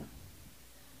la ley.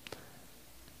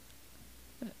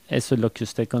 Eso es lo que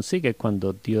usted consigue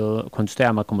cuando usted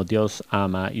ama como Dios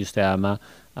ama y usted ama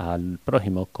al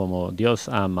prójimo como Dios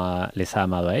les ha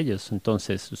amado a ellos.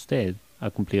 Entonces usted ha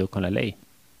cumplido con la ley.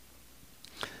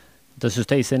 Entonces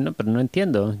usted dice, no, pero no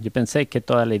entiendo. Yo pensé que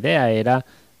toda la idea era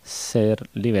ser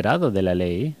liberado de la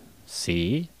ley.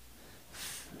 Sí,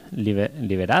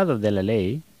 liberado de la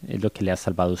ley es lo que le ha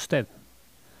salvado a usted.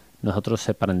 Nosotros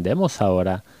aprendemos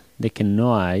ahora de que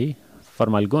no hay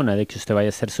forma alguna de que usted vaya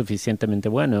a ser suficientemente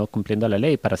bueno cumpliendo la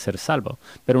ley para ser salvo.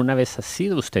 Pero una vez ha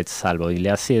sido usted salvo y le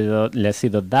ha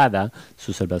sido dada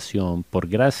su salvación por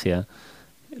gracia,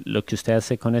 lo que usted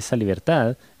hace con esa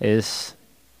libertad es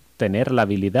tener la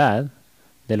habilidad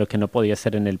de lo que no podía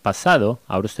hacer en el pasado.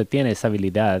 Ahora usted tiene esa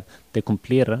habilidad de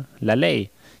cumplir la ley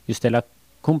y usted la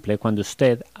cumple cuando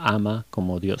usted ama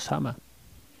como Dios ama.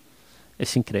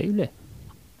 Es increíble.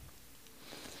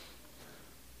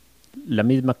 La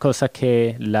misma cosa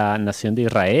que la nación de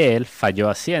Israel falló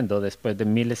haciendo después de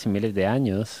miles y miles de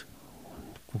años,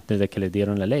 desde que les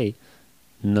dieron la ley,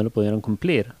 no lo pudieron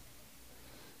cumplir.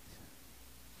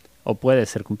 O puede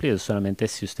ser cumplido solamente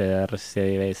si usted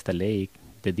recibe esta ley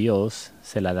de Dios,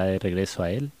 se la da de regreso a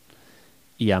Él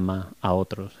y ama a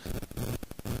otros.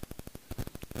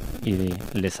 Y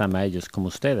les ama a ellos como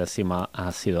usted así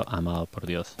ha sido amado por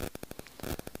Dios.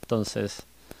 Entonces,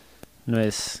 no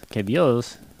es que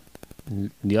Dios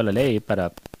dio la ley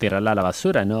para tirarla a la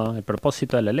basura, no. El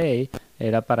propósito de la ley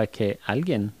era para que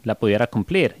alguien la pudiera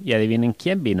cumplir. Y adivinen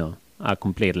quién vino a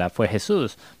cumplirla. Fue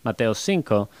Jesús. Mateo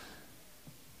 5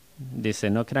 dice,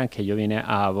 no crean que yo vine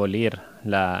a abolir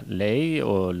la ley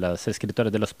o las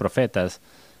escrituras de los profetas.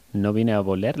 No vine a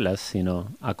abolerlas,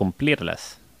 sino a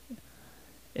cumplirlas.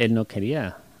 Él no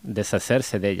quería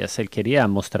deshacerse de ellas. Él quería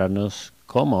mostrarnos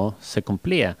cómo se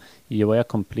cumplía. Y yo voy a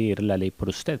cumplir la ley por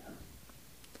usted.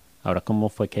 Ahora, ¿cómo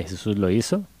fue que Jesús lo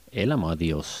hizo? Él amó a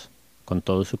Dios con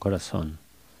todo su corazón.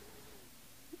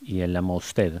 Y Él amó a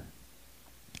usted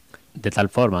de tal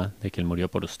forma de que Él murió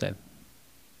por usted.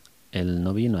 Él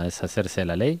no vino a deshacerse de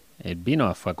la ley, Él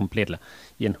fue a cumplirla.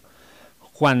 Y en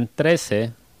Juan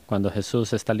 13, cuando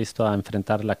Jesús está listo a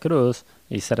enfrentar la cruz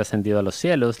y ser ascendido a los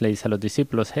cielos, le dice a los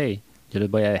discípulos, hey, yo les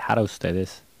voy a dejar a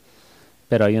ustedes,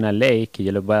 pero hay una ley que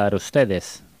yo les voy a dar a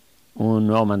ustedes. Un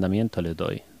nuevo mandamiento les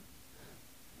doy.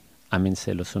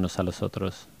 Ámense los unos a los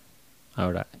otros.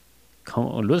 Ahora,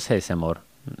 ¿cómo luce ese amor?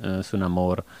 Es un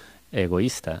amor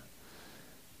egoísta.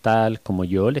 Tal como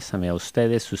yo les amé a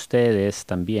ustedes, ustedes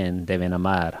también deben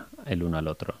amar el uno al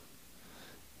otro.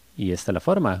 Y esta es la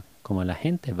forma como la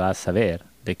gente va a saber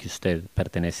de que usted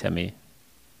pertenece a mí,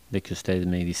 de que usted es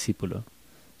mi discípulo,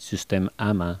 si usted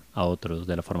ama a otros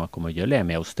de la forma como yo le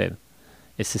amé a usted.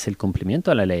 Ese es el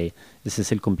cumplimiento de la ley. Ese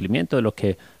es el cumplimiento de lo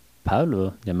que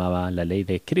Pablo llamaba la ley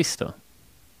de Cristo.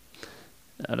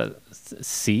 Ahora,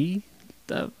 ¿sí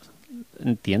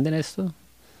entienden esto?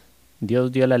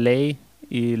 Dios dio la ley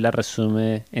y la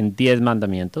resume en 10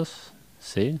 mandamientos.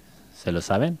 ¿Sí? ¿Se lo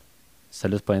saben? ¿Se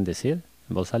los pueden decir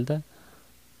en voz alta?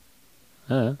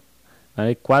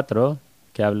 Hay 4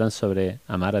 que hablan sobre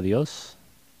amar a Dios.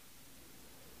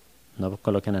 No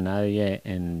coloquen a nadie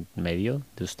en medio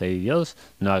de usted y Dios.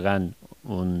 No hagan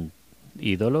un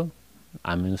ídolo.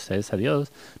 Amen ustedes a Dios.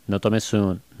 No tomen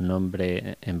su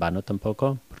nombre en vano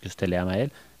tampoco, porque usted le ama a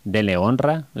Él. Denle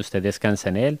honra, usted descansa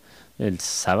en Él. El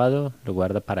sábado lo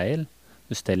guarda para Él.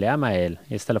 Usted le ama a Él.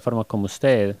 Esta es la forma como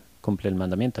usted cumple el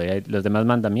mandamiento. Y los demás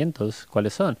mandamientos,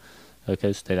 ¿cuáles son? Que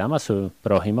usted ama a su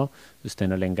prójimo, usted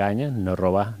no le engaña, no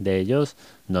roba de ellos,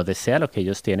 no desea lo que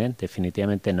ellos tienen,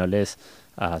 definitivamente no les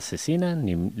asesina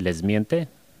ni les miente,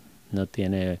 no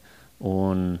tiene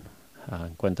un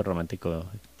encuentro romántico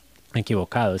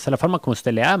equivocado. Esa es la forma como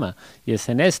usted le ama. Y es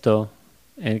en esto,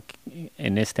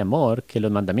 en este amor, que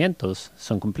los mandamientos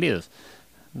son cumplidos.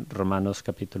 Romanos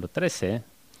capítulo 13,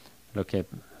 lo que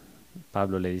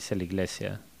Pablo le dice a la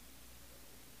iglesia.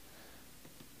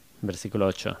 Versículo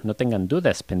 8. No tengan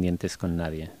dudas pendientes con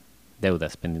nadie.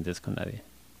 Deudas pendientes con nadie.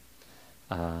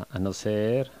 A no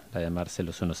ser la de amarse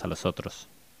los unos a los otros.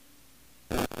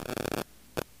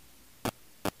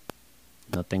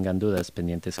 No tengan dudas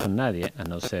pendientes con nadie, a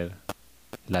no ser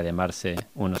la de amarse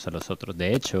unos a los otros.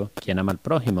 De hecho, quien ama al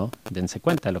prójimo, dense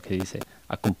cuenta de lo que dice,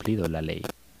 ha cumplido la ley.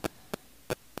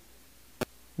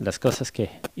 Las cosas que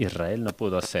Israel no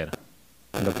pudo hacer,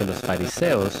 lo que los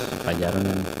fariseos fallaron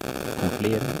en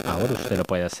cumplir, ahora usted lo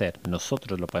puede hacer.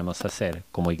 Nosotros lo podemos hacer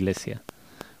como iglesia,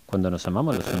 cuando nos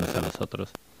amamos los unos a los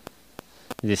otros.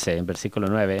 Dice en versículo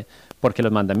 9, porque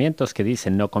los mandamientos que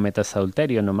dicen no cometas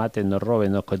adulterio, no mates, no robes,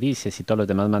 no codicies y todos los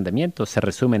demás mandamientos se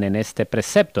resumen en este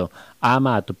precepto: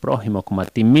 ama a tu prójimo como a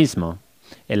ti mismo.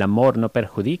 El amor no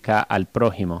perjudica al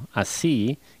prójimo,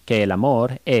 así que el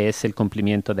amor es el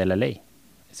cumplimiento de la ley.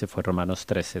 Ese fue Romanos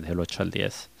 13, del 8 al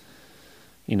 10.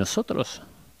 Y nosotros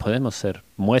podemos ser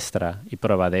muestra y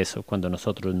prueba de eso cuando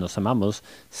nosotros nos amamos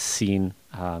sin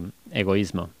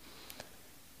egoísmo.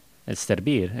 El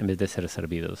servir en vez de ser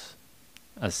servidos.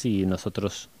 Así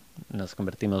nosotros nos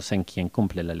convertimos en quien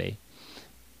cumple la ley.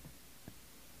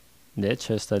 De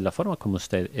hecho, esta es la forma como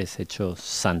usted es hecho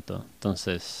santo.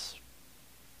 Entonces,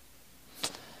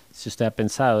 si usted ha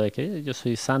pensado de que yo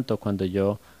soy santo cuando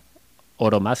yo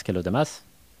oro más que los demás,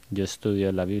 yo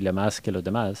estudio la Biblia más que los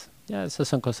demás, ya esas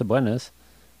son cosas buenas,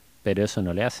 pero eso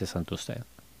no le hace santo a usted.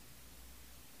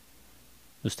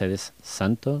 Usted es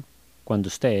santo cuando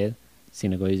usted,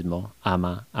 sin egoísmo,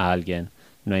 ama a alguien.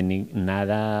 No hay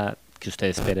nada que usted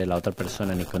espere de la otra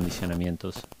persona ni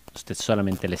condicionamientos. Usted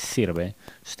solamente les sirve,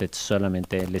 usted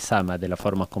solamente les ama de la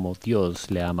forma como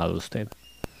Dios le ha amado a usted.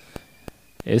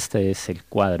 Este es el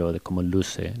cuadro de cómo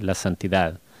luce la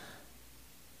santidad.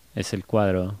 Es el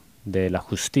cuadro de la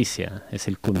justicia, es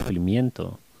el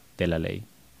cumplimiento de la ley.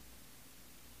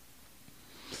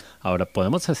 Ahora,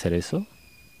 ¿podemos hacer eso?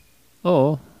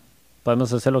 O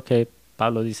podemos hacer lo que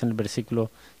Pablo dice en el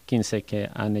versículo 15 que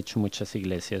han hecho muchas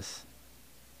iglesias.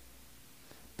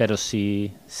 Pero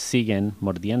si siguen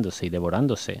mordiéndose y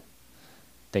devorándose,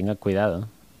 tenga cuidado.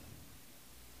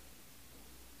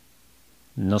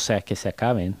 No sea que se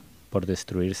acaben por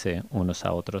destruirse unos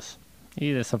a otros.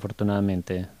 Y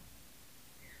desafortunadamente,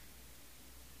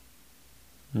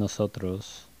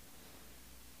 nosotros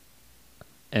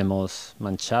hemos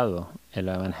manchado el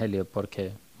evangelio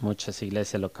porque muchas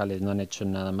iglesias locales no han hecho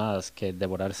nada más que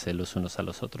devorarse los unos a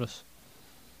los otros.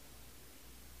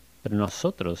 Pero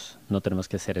nosotros no tenemos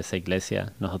que ser esa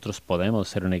iglesia. Nosotros podemos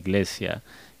ser una iglesia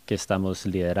que estamos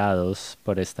liderados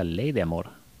por esta ley de amor.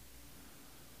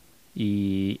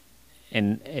 Y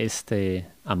en este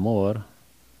amor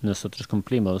nosotros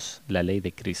cumplimos la ley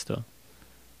de Cristo.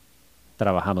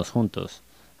 Trabajamos juntos.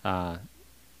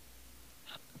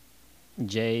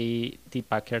 J.T.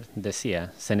 Packer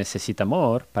decía, se necesita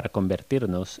amor para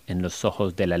convertirnos en los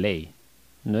ojos de la ley.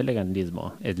 No es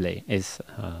legalismo, es ley, es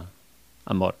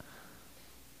amor.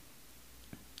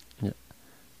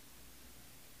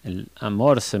 El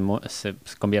amor se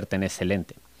convierte en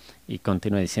excelente. Y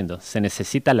continúa diciendo, se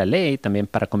necesita la ley también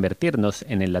para convertirnos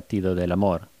en el latido del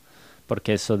amor.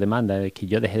 Porque eso demanda de que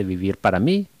yo deje de vivir para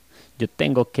mí. Yo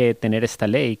tengo que tener esta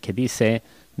ley que dice,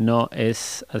 no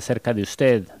es acerca de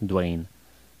usted, Dwayne.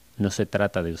 No se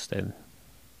trata de usted.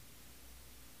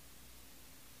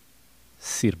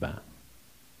 Sirva.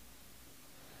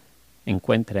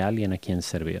 Encuentre a alguien a quien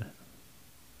servir.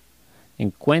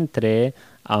 Encuentre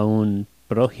a un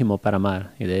prójimo para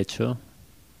amar. Y de hecho,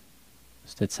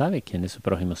 usted sabe quién es su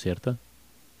prójimo, ¿cierto?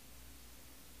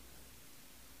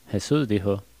 Jesús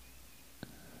dijo,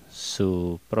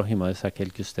 su prójimo es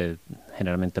aquel que usted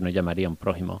generalmente no llamaría un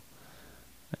prójimo.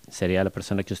 Sería la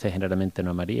persona que usted generalmente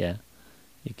no amaría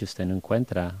y que usted no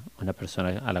encuentra una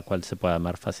persona a la cual se pueda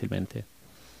amar fácilmente.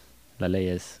 La ley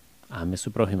es, ame a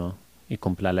su prójimo y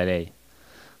cumpla la ley.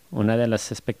 Una de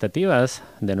las expectativas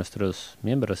de nuestros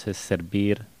miembros es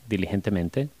servir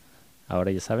diligentemente.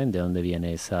 Ahora ya saben de dónde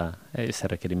viene ese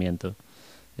requerimiento.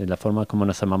 Es la forma como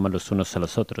nos amamos los unos a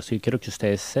los otros. Y quiero que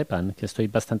ustedes sepan que estoy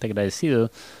bastante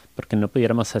agradecido porque no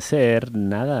pudiéramos hacer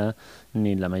nada,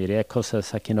 ni la mayoría de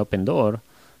cosas aquí en Open Door,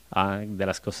 de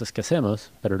las cosas que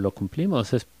hacemos, pero lo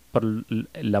cumplimos. Es por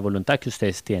la voluntad que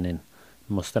ustedes tienen,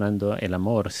 mostrando el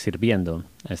amor, sirviendo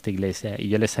a esta iglesia. Y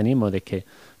yo les animo de que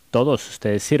todos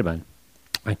ustedes sirvan.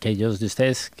 Aquellos de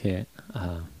ustedes que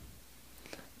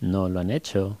no lo han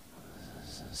hecho,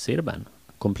 sirvan,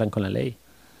 cumplan con la ley.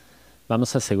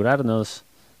 Vamos a asegurarnos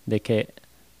de que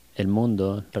el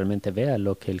mundo realmente vea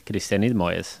lo que el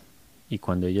cristianismo es. Y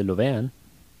cuando ellos lo vean,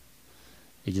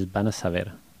 ellos van a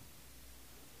saber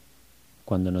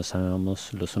cuando nos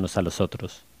amamos los unos a los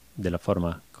otros de la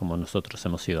forma como nosotros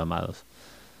hemos sido amados.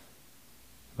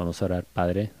 Vamos a orar.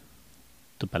 Padre,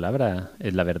 tu palabra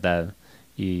es la verdad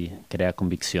y crea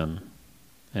convicción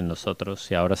en nosotros.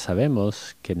 Y ahora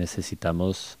sabemos que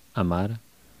necesitamos amar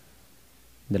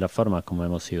de la forma como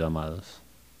hemos sido amados.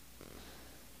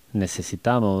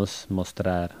 Necesitamos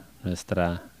mostrar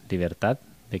nuestra libertad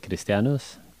de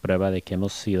cristianos, prueba de que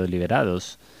hemos sido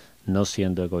liberados, no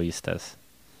siendo egoístas,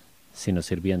 sino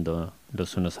sirviendo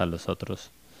los unos a los otros.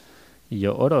 Y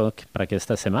yo oro para que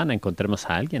esta semana encontremos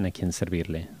a alguien a quien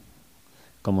servirle,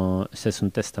 como ese es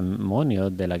un testimonio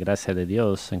de la gracia de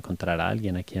Dios, encontrar a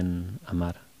alguien a quien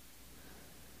amar.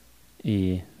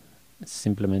 Y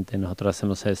simplemente nosotros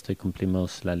hacemos esto y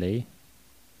cumplimos la ley.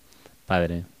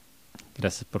 Padre,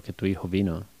 gracias porque tu Hijo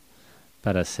vino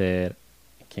para ser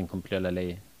quien cumplió la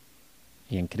ley.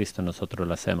 Y en Cristo nosotros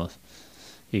lo hacemos.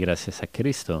 Y gracias a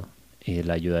Cristo y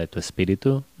la ayuda de tu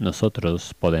Espíritu,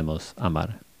 nosotros podemos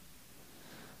amar.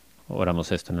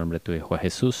 Oramos esto en nombre de tu Hijo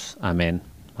Jesús. Amén.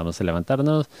 Vamos a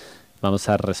levantarnos. Vamos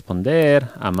a responder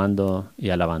amando y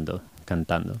alabando,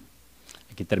 cantando.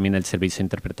 Aquí termina el servicio de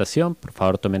interpretación. Por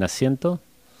favor, tomen asiento.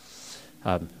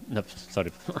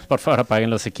 Por favor, apaguen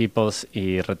los equipos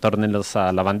y retórnenlos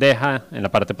a la bandeja en la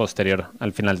parte posterior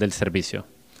al final del servicio.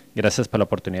 Gracias por la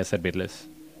oportunidad de servirles.